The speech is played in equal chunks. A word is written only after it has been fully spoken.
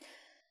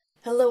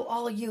Hello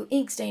all you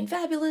ink-stained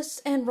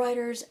fabulous and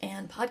writers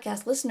and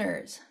podcast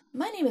listeners.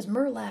 My name is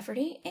Mer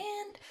Lafferty,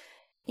 and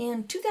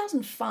in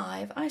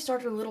 2005 I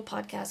started a little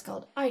podcast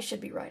called I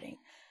Should Be Writing.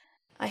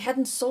 I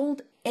hadn't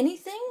sold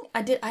anything.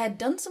 I had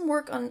done some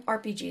work on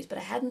RPGs, but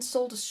I hadn't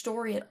sold a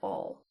story at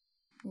all.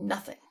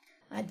 Nothing.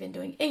 I'd been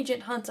doing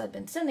agent hunts, I'd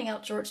been sending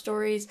out short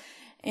stories,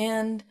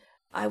 and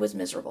I was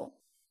miserable.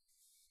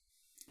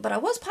 But I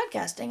was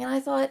podcasting, and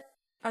I thought,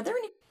 are there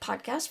any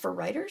podcasts for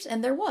writers?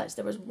 And there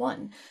was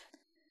one.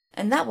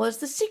 And that was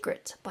The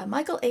Secret by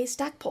Michael A.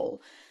 Stackpole.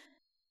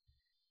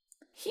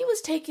 He was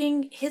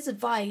taking his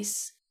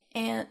advice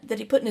that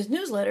he put in his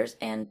newsletters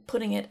and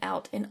putting it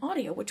out in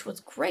audio, which was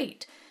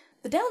great.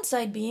 The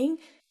downside being,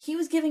 he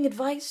was giving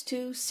advice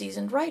to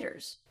seasoned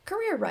writers,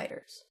 career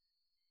writers,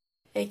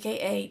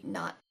 aka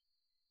not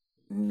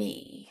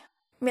me.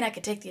 I mean, I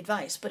could take the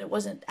advice, but it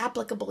wasn't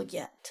applicable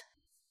yet.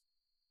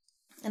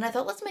 And I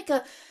thought, let's make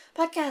a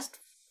podcast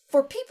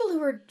for people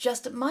who are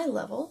just at my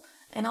level,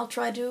 and I'll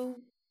try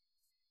to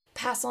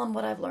pass on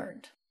what I've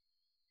learned.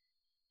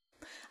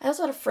 I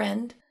also had a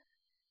friend.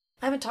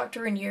 I haven't talked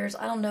to her in years.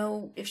 I don't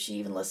know if she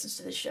even listens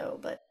to this show,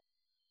 but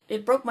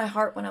it broke my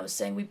heart when I was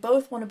saying we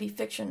both want to be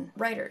fiction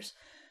writers.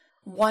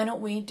 Why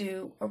don't we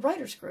do a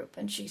writers group?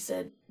 And she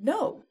said,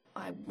 no,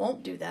 I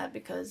won't do that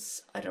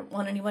because I don't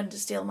want anyone to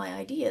steal my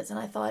ideas. And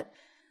I thought,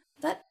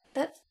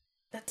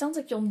 that sounds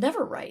like you'll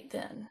never write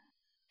then.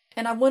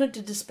 And I wanted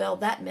to dispel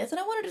that myth, and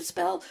I wanted to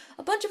dispel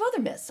a bunch of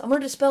other myths. I wanted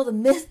to dispel the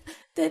myth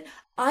that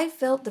I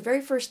felt the very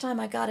first time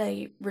I got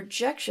a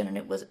rejection, and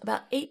it was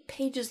about 8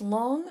 pages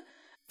long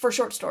for a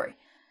short story.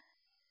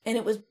 And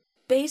it was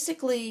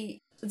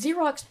basically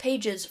Xerox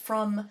pages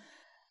from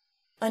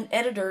an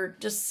editor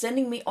just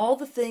sending me all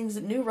the things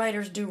that new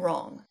writers do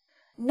wrong.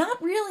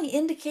 Not really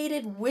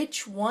indicated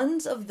which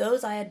ones of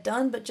those I had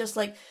done, but just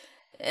like,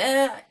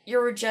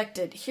 you're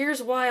rejected.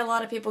 Here's why a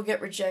lot of people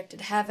get rejected.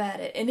 Have at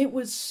it. And it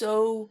was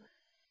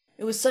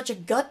such a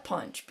gut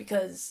punch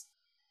because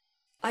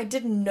I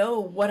didn't know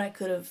what I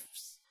could have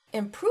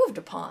improved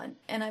upon.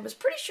 And I was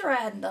pretty sure I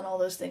hadn't done all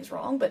those things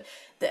wrong, but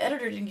the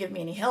editor didn't give me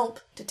any help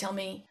to tell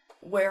me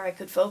where I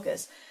could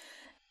focus.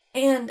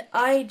 And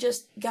I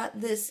just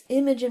got this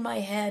image in my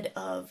head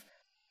of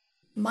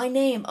my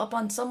name up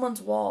on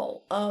someone's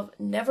wall of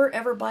never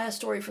ever buy a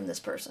story from this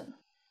person.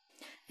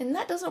 And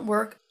that doesn't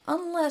work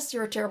unless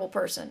you're a terrible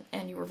person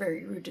and you were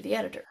very rude to the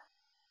editor.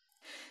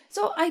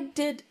 So I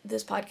did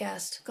this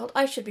podcast called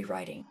I Should Be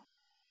Writing,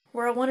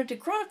 where I wanted to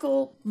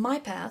chronicle my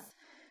path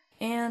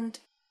and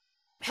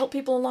help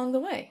people along the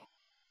way.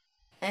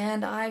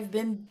 And I've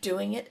been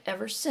doing it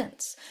ever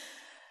since.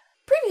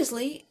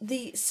 Previously,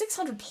 the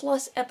 600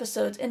 plus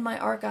episodes in my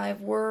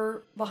archive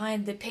were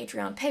behind the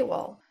Patreon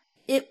paywall.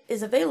 It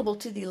is available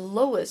to the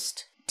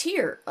lowest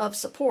tier of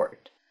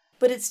support,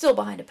 but it's still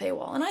behind a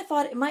paywall. And I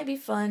thought it might be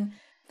fun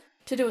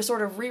to do a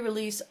sort of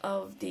re-release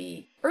of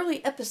the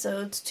early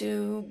episodes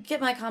to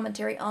get my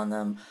commentary on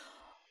them,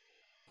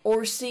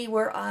 or see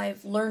where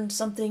I've learned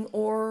something,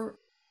 or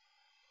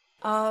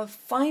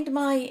find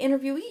my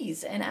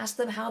interviewees and ask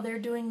them how they're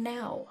doing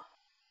now.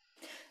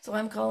 So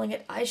I'm calling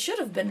it I Should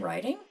Have Been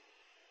Writing,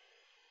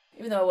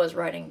 even though I was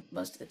writing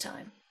most of the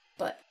time.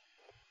 But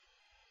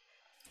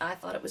I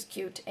thought it was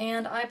cute,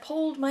 and I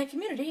polled my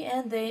community,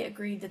 and they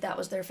agreed that that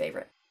was their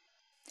favorite.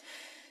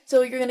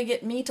 So you're going to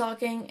get me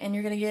talking, and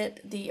you're going to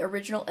get the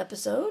original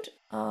episode.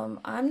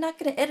 I'm not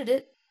going to edit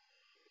it,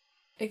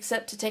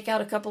 except to take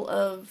out a couple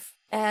of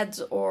ads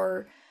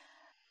or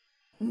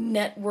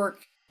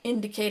network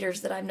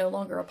indicators that I'm no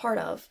longer a part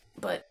of.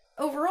 But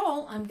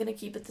overall, I'm going to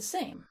keep it the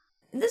same.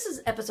 And this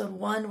is episode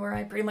 1, where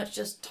I pretty much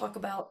just talk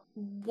about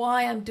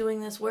why I'm doing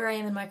this, where I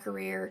am in my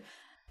career,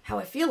 how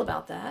I feel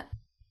about that,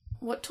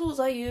 what tools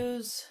I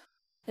use,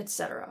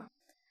 etc.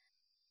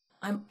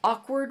 I'm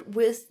awkward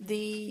with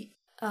the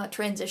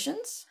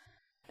transitions.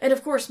 And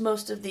of course,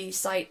 most of the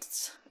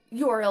sites'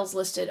 URLs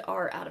listed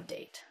are out of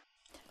date.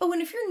 Oh,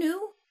 and if you're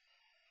new,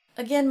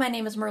 again, my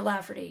name is Mer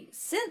Lafferty.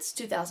 Since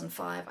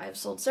 2005, I have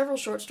sold several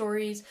short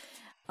stories,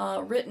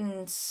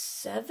 written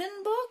 7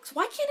 books?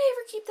 Why can't I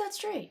ever keep that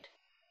straight?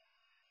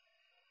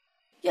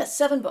 Yes,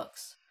 7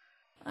 books.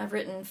 I've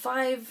written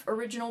 5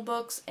 original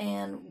books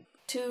and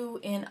 2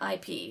 in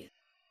IP.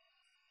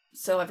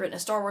 So I've written a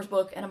Star Wars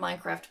book and a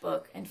Minecraft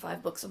book and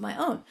 5 books of my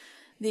own.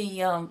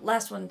 The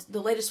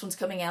latest one's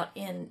coming out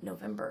in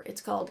November. It's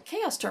called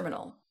Chaos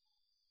Terminal.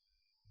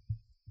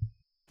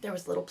 There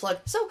was a little plug.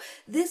 So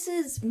this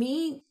is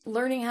me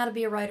learning how to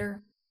be a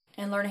writer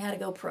and learning how to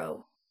go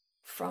pro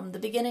from the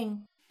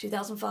beginning,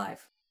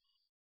 2005.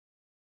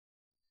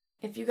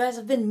 If you guys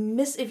have been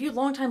if you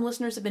longtime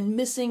listeners have been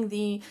missing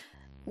the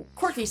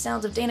quirky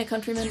sounds of Dana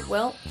Countryman,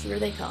 well, here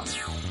they come.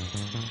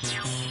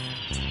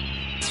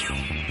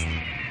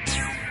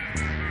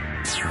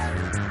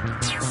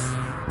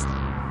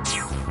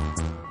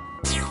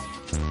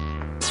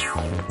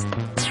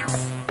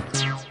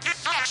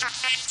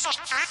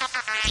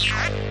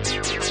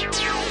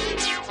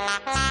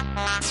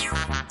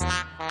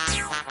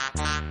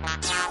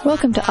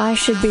 Welcome to I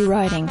Should Be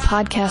Writing,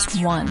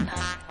 Podcast 1.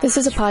 This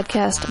is a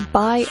podcast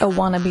by a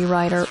wannabe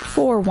writer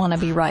for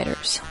wannabe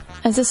writers.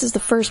 As this is the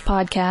first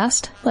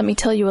podcast, let me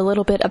tell you a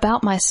little bit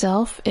about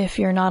myself if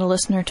you're not a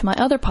listener to my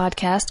other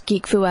podcast,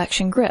 Geek Fu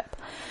Action Grip.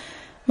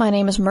 My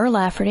name is Mer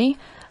Lafferty.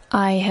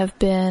 I have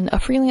been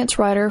a freelance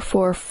writer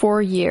for 4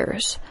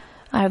 years.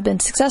 I have been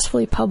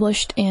successfully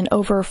published in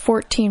over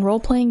 14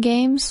 role-playing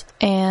games,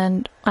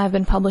 and I've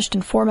been published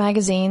in 4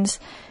 magazines,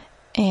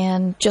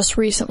 and just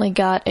recently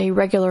got a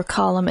regular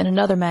column in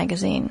another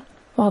magazine.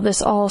 While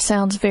this all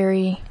sounds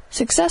very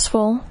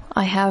successful,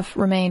 I have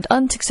remained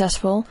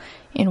unsuccessful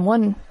in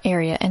one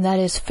area, and that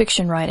is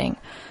fiction writing.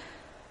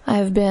 I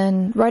have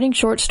been writing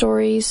short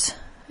stories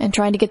and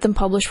trying to get them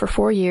published for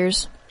 4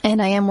 years,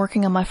 and I am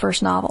working on my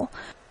first novel.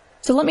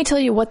 So let me tell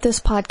you what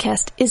this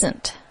podcast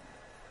isn't.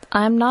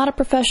 I'm not a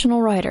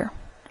professional writer,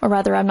 or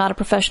rather, I'm not a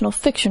professional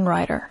fiction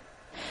writer.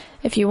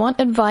 If you want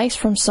advice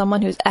from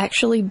someone who's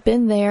actually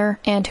been there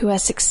and who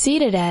has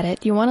succeeded at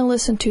it, you want to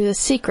listen to The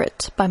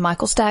Secret by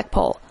Michael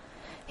Stackpole.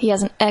 He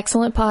has an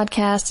excellent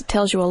podcast. It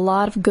tells you a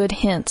lot of good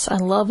hints. I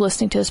love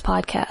listening to his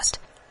podcast.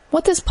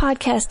 What this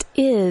podcast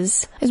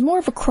is more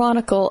of a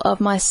chronicle of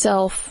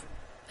myself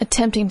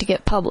attempting to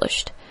get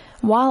published.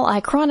 While I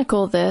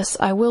chronicle this,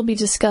 I will be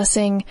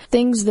discussing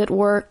things that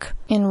work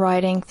in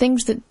writing,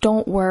 things that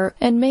don't work,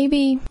 and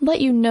maybe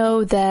let you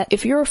know that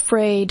if you're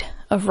afraid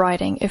of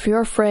writing, if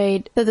you're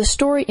afraid that the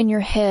story in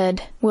your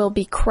head will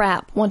be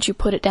crap once you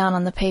put it down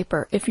on the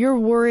paper, if you're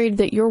worried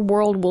that your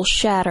world will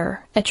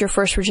shatter at your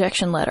first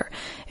rejection letter,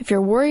 if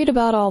you're worried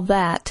about all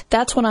that,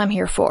 that's what I'm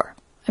here for.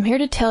 I'm here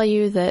to tell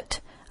you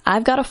that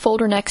I've got a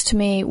folder next to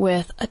me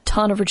with a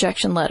ton of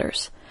rejection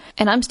letters,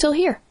 and I'm still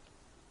here,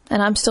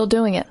 and I'm still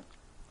doing it.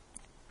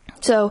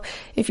 So,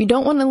 if you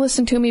don't want to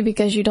listen to me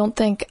because you don't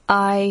think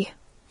I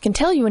can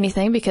tell you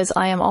anything because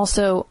I am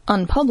also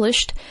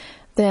unpublished,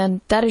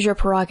 then that is your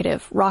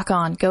prerogative. Rock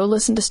on. Go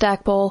listen to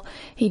Stackpole.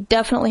 He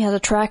definitely has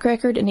a track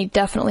record and he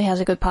definitely has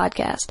a good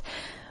podcast.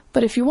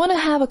 But if you want to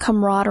have a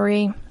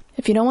camaraderie,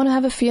 if you don't want to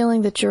have a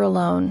feeling that you're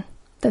alone,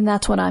 then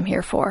that's what I'm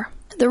here for.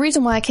 The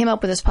reason why I came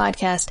up with this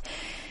podcast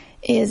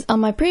is on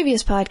my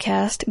previous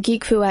podcast,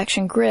 Geek Fu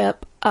Action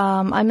Grip,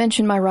 I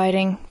mentioned my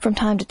writing from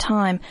time to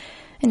time,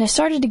 and I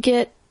started to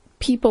get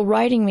people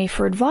writing me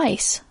for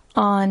advice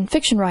on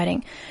fiction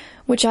writing,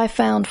 which I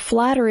found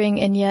flattering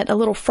and yet a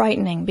little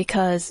frightening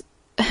because,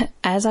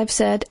 as I've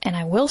said, and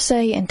I will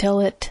say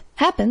until it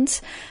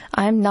happens,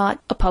 I'm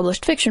not a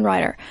published fiction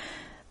writer.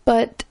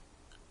 But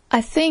I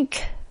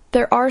think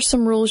there are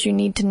some rules you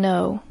need to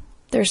know.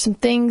 There's some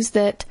things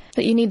that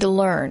you need to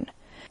learn.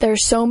 There are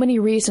so many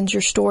reasons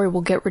your story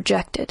will get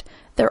rejected.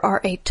 There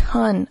are a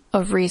ton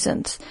of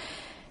reasons.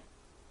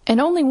 And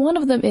only one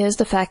of them is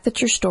the fact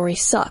that your story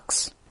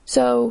sucks.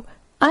 So,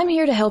 I'm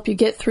here to help you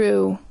get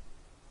through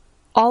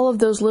all of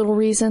those little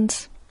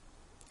reasons,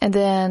 and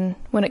then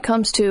when it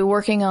comes to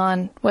working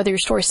on whether your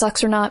story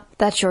sucks or not,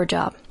 that's your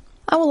job.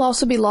 I will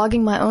also be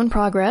logging my own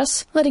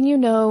progress, letting you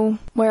know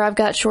where I've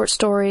got short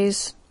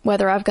stories,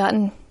 whether I've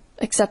gotten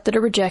accepted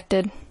or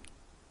rejected.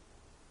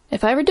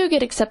 If I ever do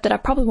get accepted, I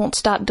probably won't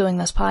stop doing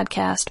this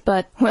podcast,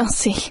 but we'll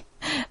see.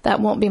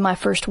 That won't be my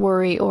first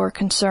worry or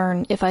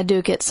concern if I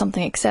do get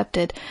something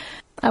accepted.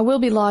 I will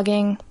be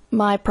logging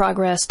my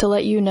progress to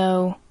let you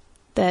know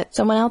that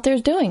someone out there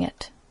is doing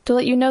it, to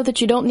let you know that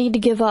you don't need to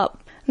give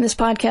up. And this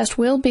podcast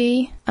will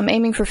be, I'm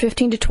aiming for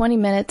 15 to 20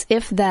 minutes,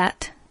 if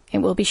that. It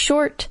will be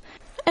short,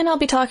 and I'll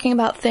be talking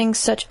about things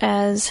such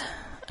as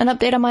an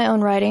update on my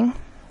own writing,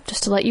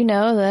 just to let you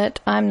know that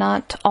I'm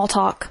not all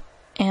talk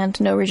and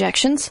no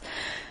rejections.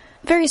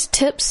 Various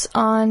tips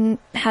on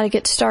how to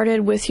get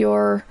started with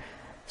your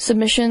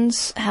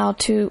submissions,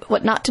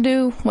 what not to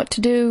do, what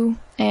to do,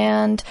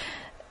 and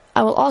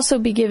I will also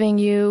be giving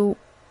you,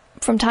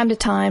 from time to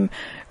time,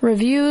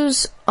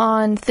 reviews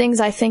on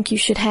things I think you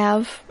should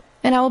have,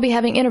 and I will be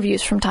having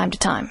interviews from time to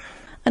time.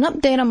 An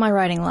update on my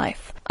writing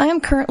life. I am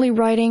currently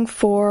writing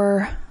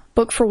for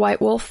Book for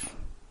White Wolf.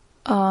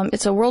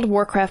 It's a World of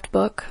Warcraft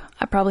book.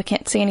 I probably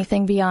can't say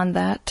anything beyond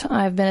that.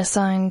 I've been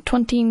assigned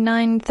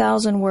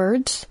 29,000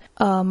 words.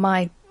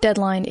 My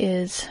deadline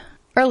is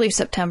early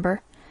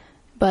September,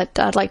 but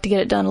I'd like to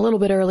get it done a little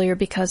bit earlier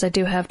because I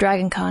do have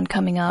DragonCon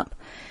coming up.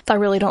 I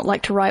really don't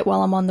like to write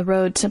while I'm on the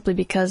road simply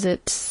because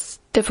it's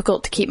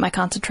difficult to keep my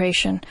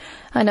concentration.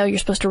 I know you're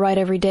supposed to write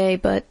every day,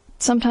 but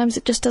sometimes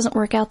it just doesn't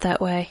work out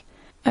that way.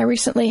 I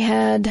recently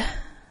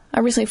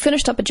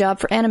finished up a job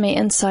for Anime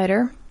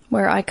Insider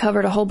where I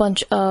covered a whole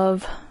bunch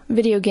of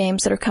video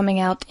games that are coming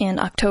out in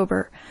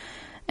October.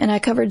 And I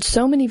covered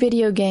so many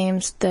video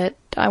games that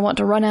I want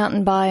to run out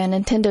and buy a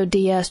Nintendo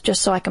DS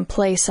just so I can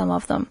play some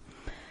of them.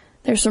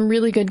 There's some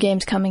really good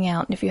games coming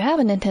out, and if you have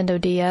a Nintendo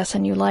DS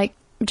and you like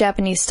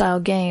Japanese-style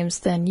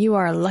games, then you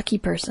are a lucky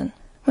person.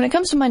 When it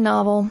comes to my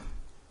novel,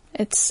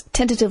 it's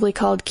tentatively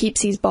called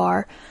Keepsy's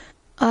Bar.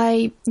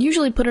 I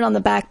usually put it on the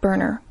back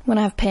burner when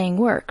I have paying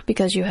work,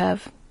 because you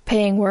have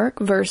paying work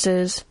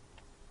versus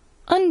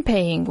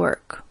unpaying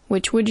work.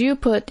 Which would you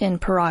put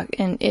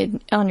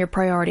on your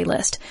priority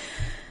list?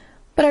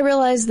 But I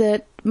realized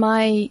that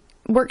my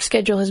work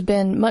schedule has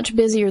been much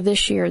busier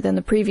this year than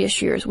the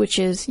previous years, which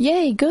is,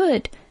 yay,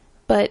 good.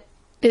 But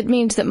it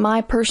means that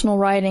my personal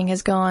writing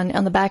has gone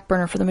on the back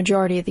burner for the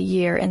majority of the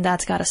year, and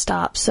that's got to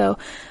stop. So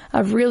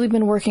I've really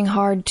been working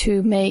hard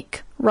to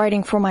make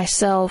writing for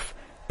myself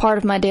part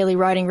of my daily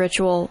writing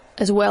ritual,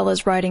 as well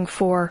as writing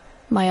for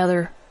my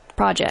other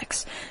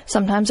projects.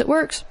 Sometimes it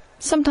works,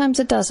 sometimes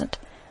it doesn't.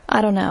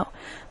 I don't know.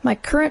 My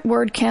current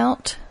word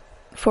count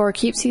for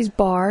Keepsy's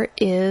Bar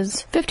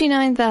is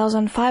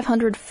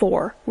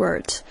 59,504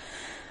 words.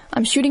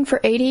 I'm shooting for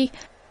 80.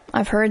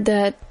 I've heard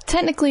that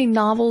technically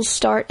novels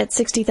start at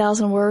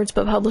 60,000 words,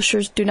 but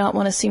publishers do not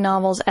want to see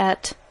novels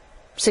at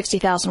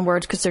 60,000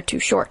 words because they're too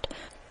short.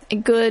 A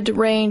good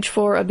range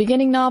for a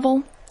beginning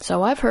novel,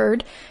 so I've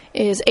heard,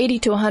 is 80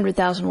 to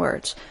 100,000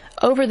 words.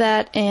 Over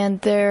that,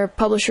 and their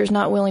publisher's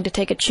not willing to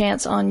take a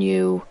chance on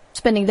you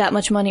spending that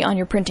much money on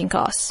your printing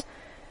costs.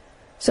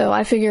 So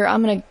I figure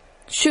I'm going to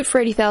shoot for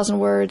 80,000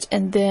 words,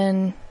 and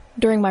then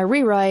during my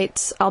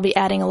rewrites, I'll be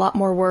adding a lot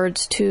more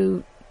words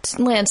to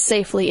land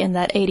safely in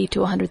that 80 to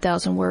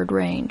 100,000 word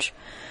range.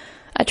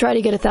 I try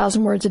to get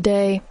 1,000 words a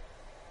day.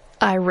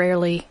 I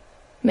rarely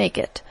make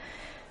it.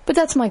 But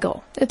that's my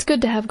goal. It's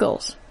good to have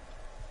goals.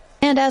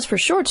 And as for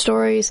short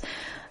stories,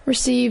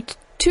 received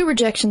 2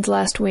 rejections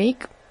last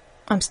week.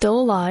 I'm still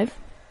alive.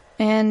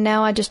 And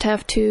now I just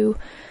have to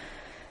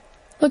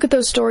look at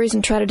those stories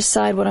and try to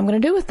decide what I'm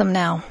going to do with them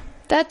now.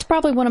 That's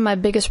probably one of my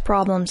biggest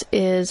problems,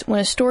 is when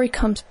a story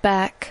comes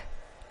back,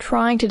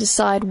 trying to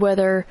decide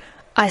whether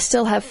I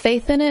still have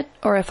faith in it,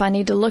 or if I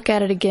need to look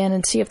at it again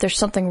and see if there's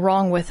something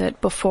wrong with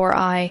it before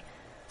I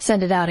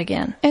send it out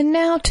again. And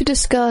now to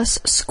discuss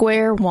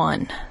Square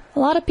One. A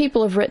lot of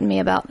people have written me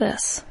about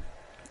this,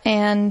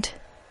 and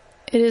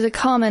it is a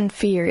common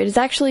fear. It is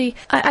actually,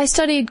 I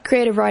studied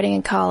creative writing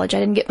in college. I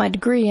didn't get my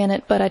degree in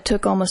it, but I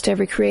took almost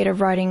every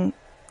creative writing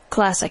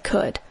class I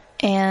could.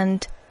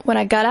 And when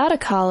I got out of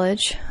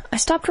college, I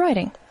stopped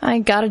writing. I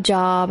got a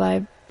job,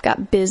 I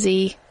got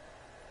busy.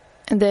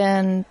 And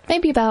then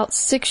maybe about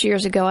 6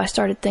 years ago, I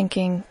started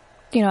thinking,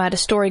 I had a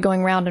story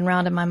going round and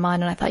round in my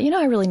mind, and I thought,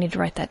 I really need to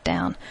write that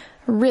down.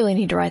 I really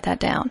need to write that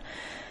down.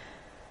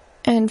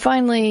 And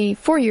finally,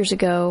 4 years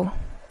ago,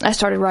 I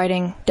started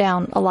writing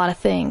down a lot of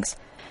things.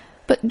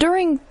 But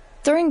during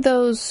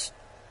those,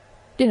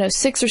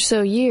 6 or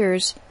so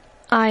years,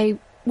 I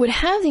would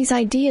have these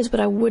ideas, but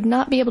I would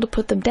not be able to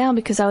put them down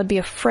because I would be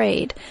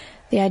afraid.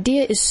 The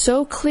idea is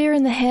so clear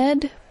in the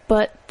head,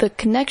 but the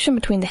connection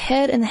between the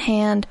head and the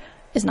hand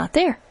is not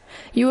there.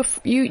 You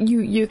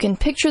can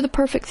picture the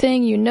perfect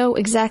thing, you know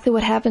exactly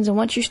what happens, and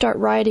once you start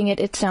writing it,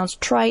 it sounds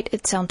trite,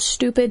 it sounds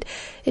stupid,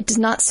 it does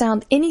not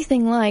sound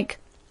anything like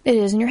it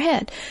is in your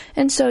head.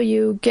 And so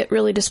you get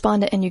really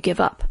despondent and you give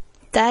up.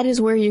 That is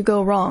where you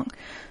go wrong.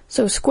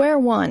 So Square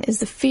One is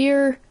the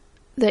fear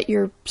that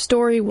your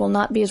story will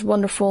not be as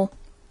wonderful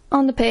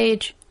on the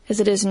page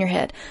as it is in your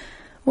head.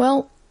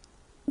 Well,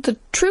 the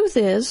truth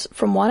is,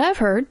 from what I've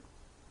heard,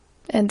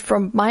 and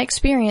from my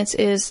experience,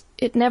 is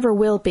it never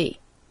will be.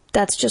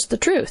 That's just the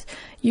truth.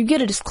 You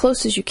get it as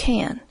close as you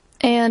can.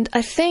 And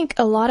I think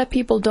a lot of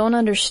people don't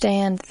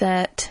understand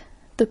that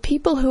the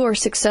people who are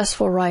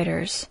successful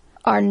writers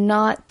are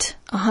not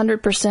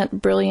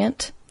 100%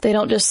 brilliant. They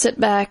don't just sit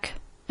back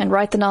and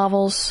write the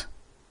novels,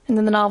 and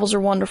then the novels are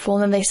wonderful,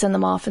 and then they send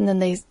them off, and then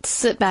they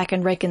sit back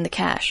and rake in the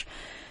cash.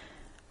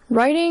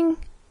 Writing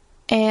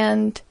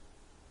and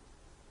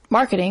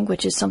marketing,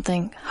 which is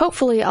something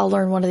hopefully I'll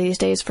learn one of these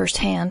days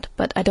firsthand,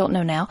 but I don't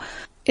know now.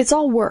 It's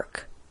all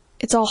work.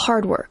 It's all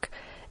hard work.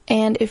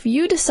 And if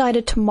you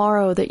decided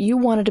tomorrow that you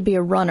wanted to be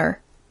a runner,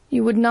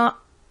 you would not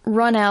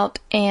run out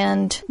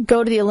and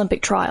go to the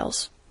Olympic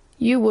trials.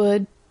 You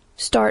would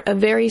start a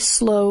very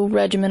slow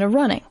regimen of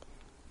running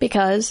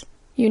because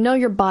you know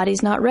your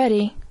body's not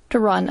ready to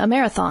run a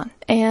marathon.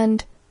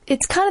 And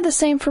it's kind of the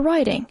same for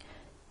writing.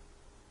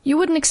 You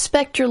wouldn't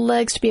expect your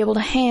legs to be able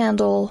to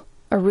handle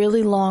a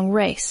really long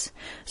race.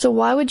 So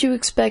why would you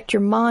expect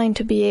your mind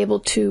to be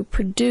able to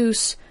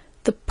produce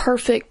the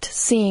perfect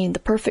scene, the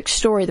perfect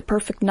story, the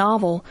perfect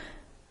novel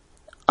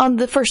on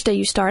the first day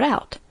you start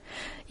out?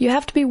 You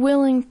have to be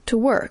willing to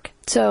work.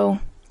 So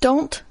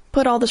don't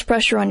put all this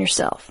pressure on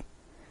yourself.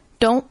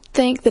 Don't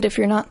think that if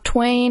you're not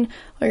Twain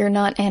or you're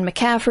not Anne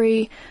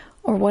McCaffrey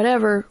or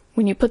whatever,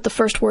 when you put the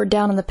first word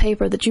down on the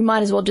paper, that you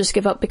might as well just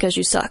give up because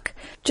you suck.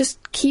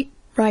 Just keep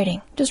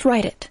writing. Just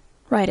write it.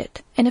 Write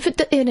it. And if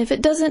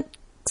it doesn't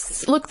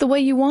look the way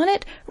you want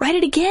it, write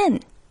it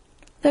again.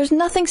 There's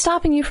nothing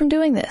stopping you from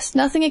doing this.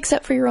 Nothing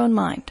except for your own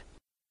mind.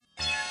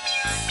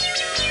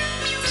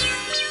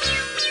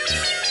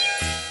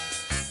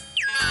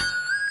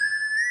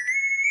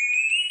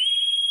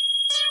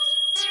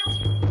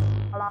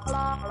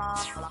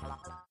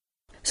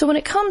 So when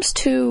it comes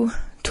to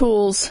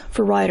tools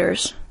for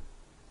writers,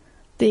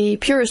 the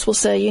purists will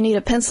say you need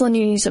a pencil and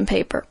you need some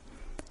paper.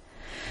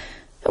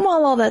 And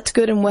while all that's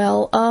good and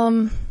well,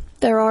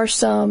 there are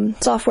some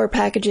software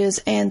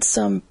packages and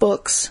some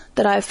books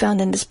that I've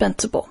found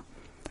indispensable.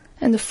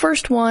 And the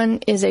first one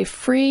is a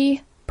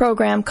free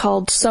program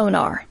called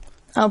Sonar.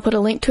 I'll put a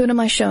link to it in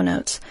my show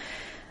notes.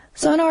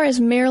 Sonar is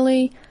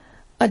merely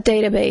a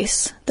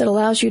database that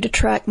allows you to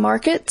track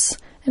markets,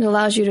 it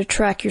allows you to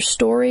track your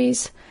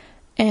stories,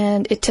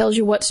 and it tells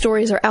you what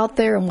stories are out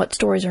there and what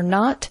stories are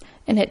not,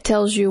 and it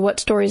tells you what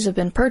stories have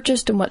been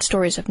purchased and what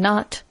stories have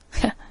not.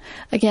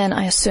 Again,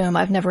 I assume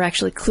I've never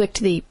actually clicked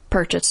the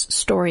purchase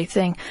story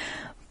thing,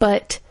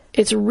 but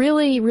it's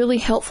really, really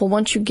helpful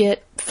once you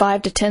get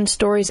 5 to 10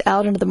 stories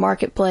out into the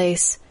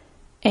marketplace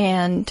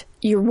and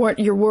you're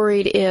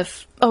worried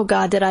if, oh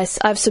God,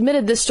 I've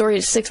submitted this story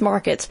to 6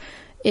 markets.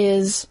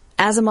 Is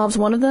Asimov's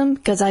one of them?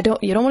 Because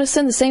you don't want to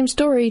send the same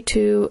story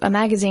to a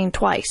magazine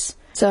twice.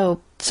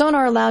 So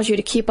Sonar allows you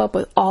to keep up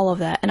with all of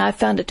that, and I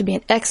found it to be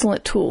an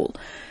excellent tool.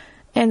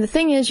 And the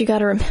thing is, you got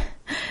to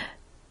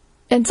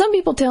and some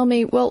people tell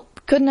me, well,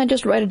 couldn't I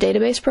just write a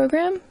database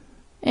program?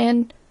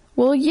 And,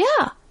 well,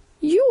 yeah,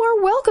 you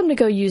are welcome to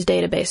go use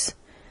database.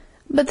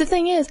 But the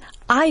thing is,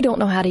 I don't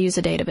know how to use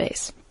a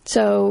database.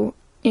 So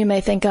you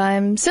may think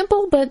I'm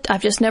simple, but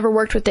I've just never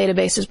worked with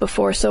databases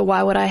before, so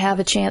why would I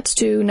have a chance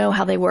to know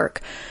how they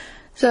work?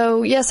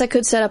 So yes, I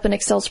could set up an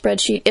Excel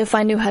spreadsheet if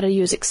I knew how to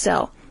use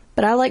Excel.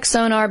 But I like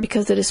Sonar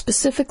because it is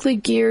specifically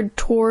geared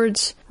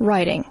towards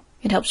writing.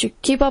 It helps you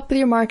keep up with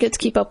your markets,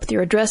 keep up with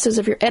your addresses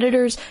of your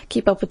editors,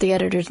 keep up with the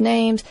editors'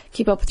 names,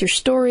 keep up with your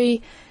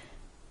story,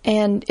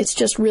 and it's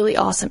just really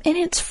awesome. And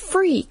it's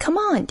free. Come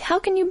on, how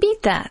can you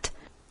beat that?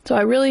 So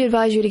I really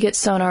advise you to get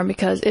Sonar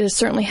because it has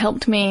certainly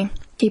helped me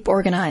keep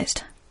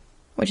organized,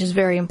 which is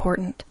very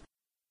important.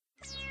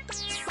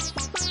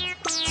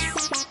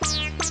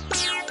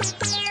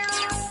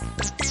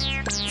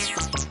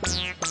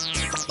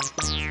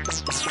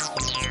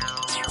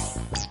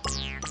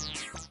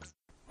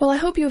 Well, I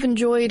hope you've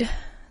enjoyed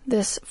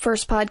this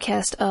first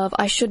podcast of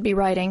I Should Be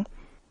Writing.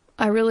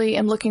 I really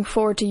am looking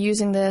forward to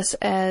using this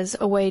as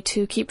a way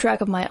to keep track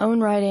of my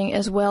own writing,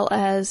 as well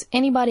as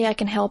anybody I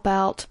can help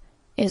out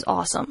is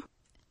awesome.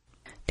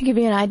 To give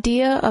you an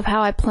idea of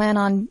how I plan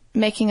on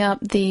making up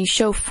the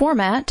show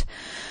format,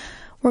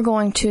 we're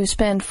going to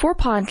spend 4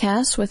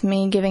 podcasts with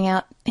me giving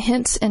out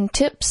hints and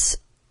tips,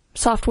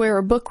 software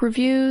or book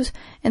reviews,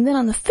 and then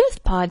on the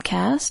 5th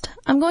podcast,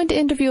 I'm going to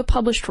interview a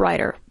published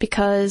writer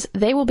because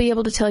they will be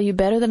able to tell you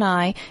better than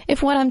I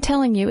if what I'm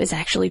telling you is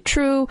actually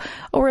true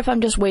or if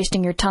I'm just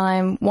wasting your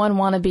time, one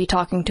wannabe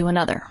talking to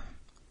another.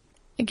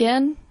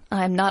 Again,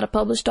 I'm not a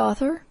published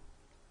author.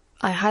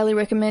 I highly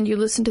recommend you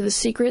listen to The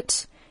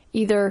Secrets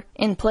either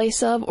in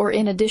place of or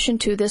in addition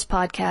to this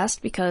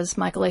podcast because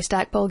Michael A.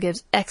 Stackpole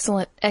gives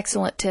excellent,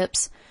 excellent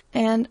tips.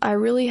 And I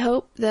really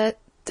hope that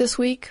this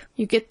week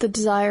you get the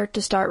desire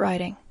to start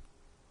writing.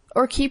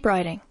 Or keep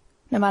writing,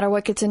 no matter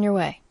what gets in your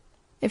way.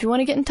 If you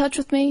want to get in touch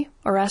with me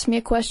or ask me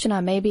a question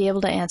I may be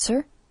able to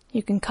answer,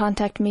 you can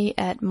contact me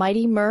at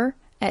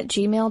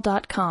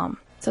mightymur@gmail.com.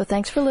 So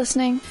thanks for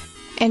listening,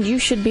 and you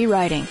should be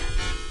writing.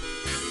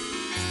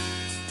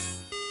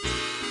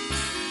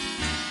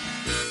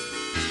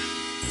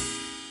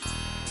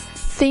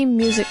 Theme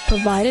music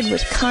provided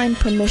with kind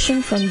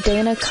permission from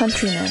Dana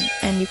Countryman,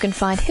 and you can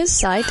find his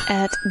site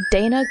at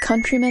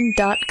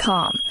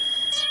danacountryman.com.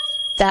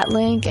 That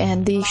link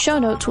and the show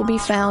notes will be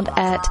found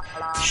at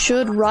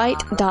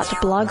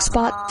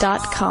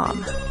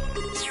shouldwrite.blogspot.com.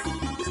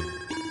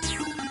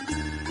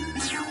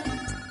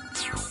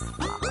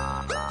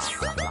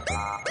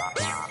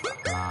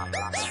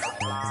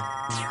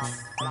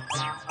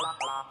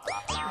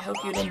 I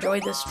hope you'd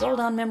enjoyed this stroll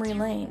down memory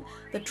lane.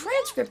 The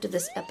transcript of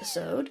this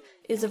episode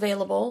is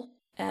available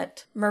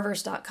at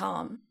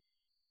merverse.com.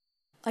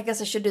 I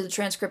guess I should do the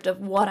transcript of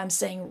what I'm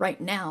saying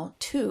right now,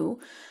 too.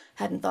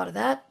 Hadn't thought of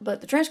that,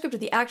 but the transcript of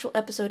the actual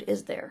episode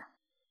is there,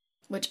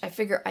 which I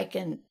figure I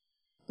can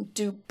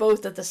do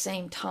both at the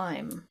same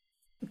time.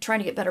 I'm trying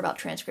to get better about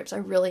transcripts. I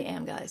really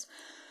am, guys.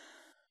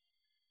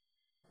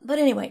 But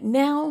anyway,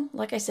 now,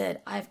 like I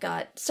said, I've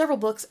got several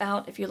books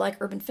out. If you like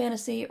urban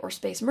fantasy or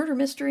space murder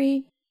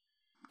mystery,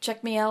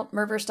 check me out,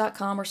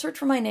 merverse.com, or search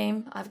for my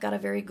name. I've got a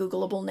very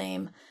Googleable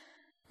name,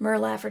 Mur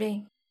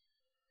Lafferty.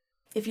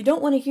 If you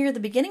don't want to hear the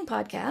beginning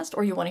podcast,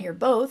 or you want to hear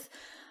both,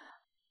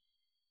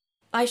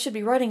 I Should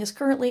Be Writing is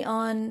currently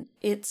on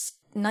its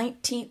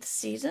 19th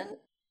season.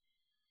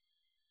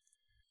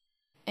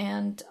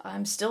 And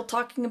I'm still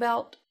talking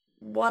about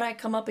what I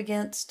come up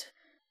against,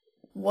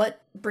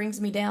 what brings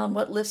me down,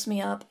 what lifts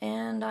me up,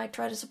 and I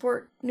try to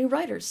support new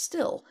writers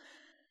still.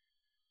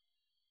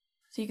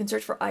 So you can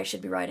search for I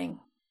Should Be Writing.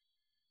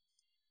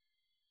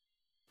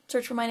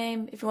 Search for my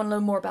name if you want to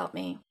know more about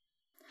me.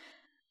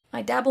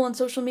 I dabble on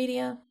social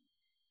media.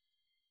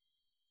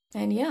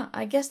 And yeah,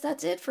 I guess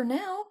that's it for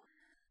now.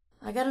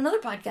 I got another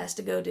podcast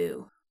to go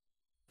do.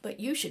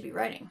 But you should be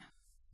writing.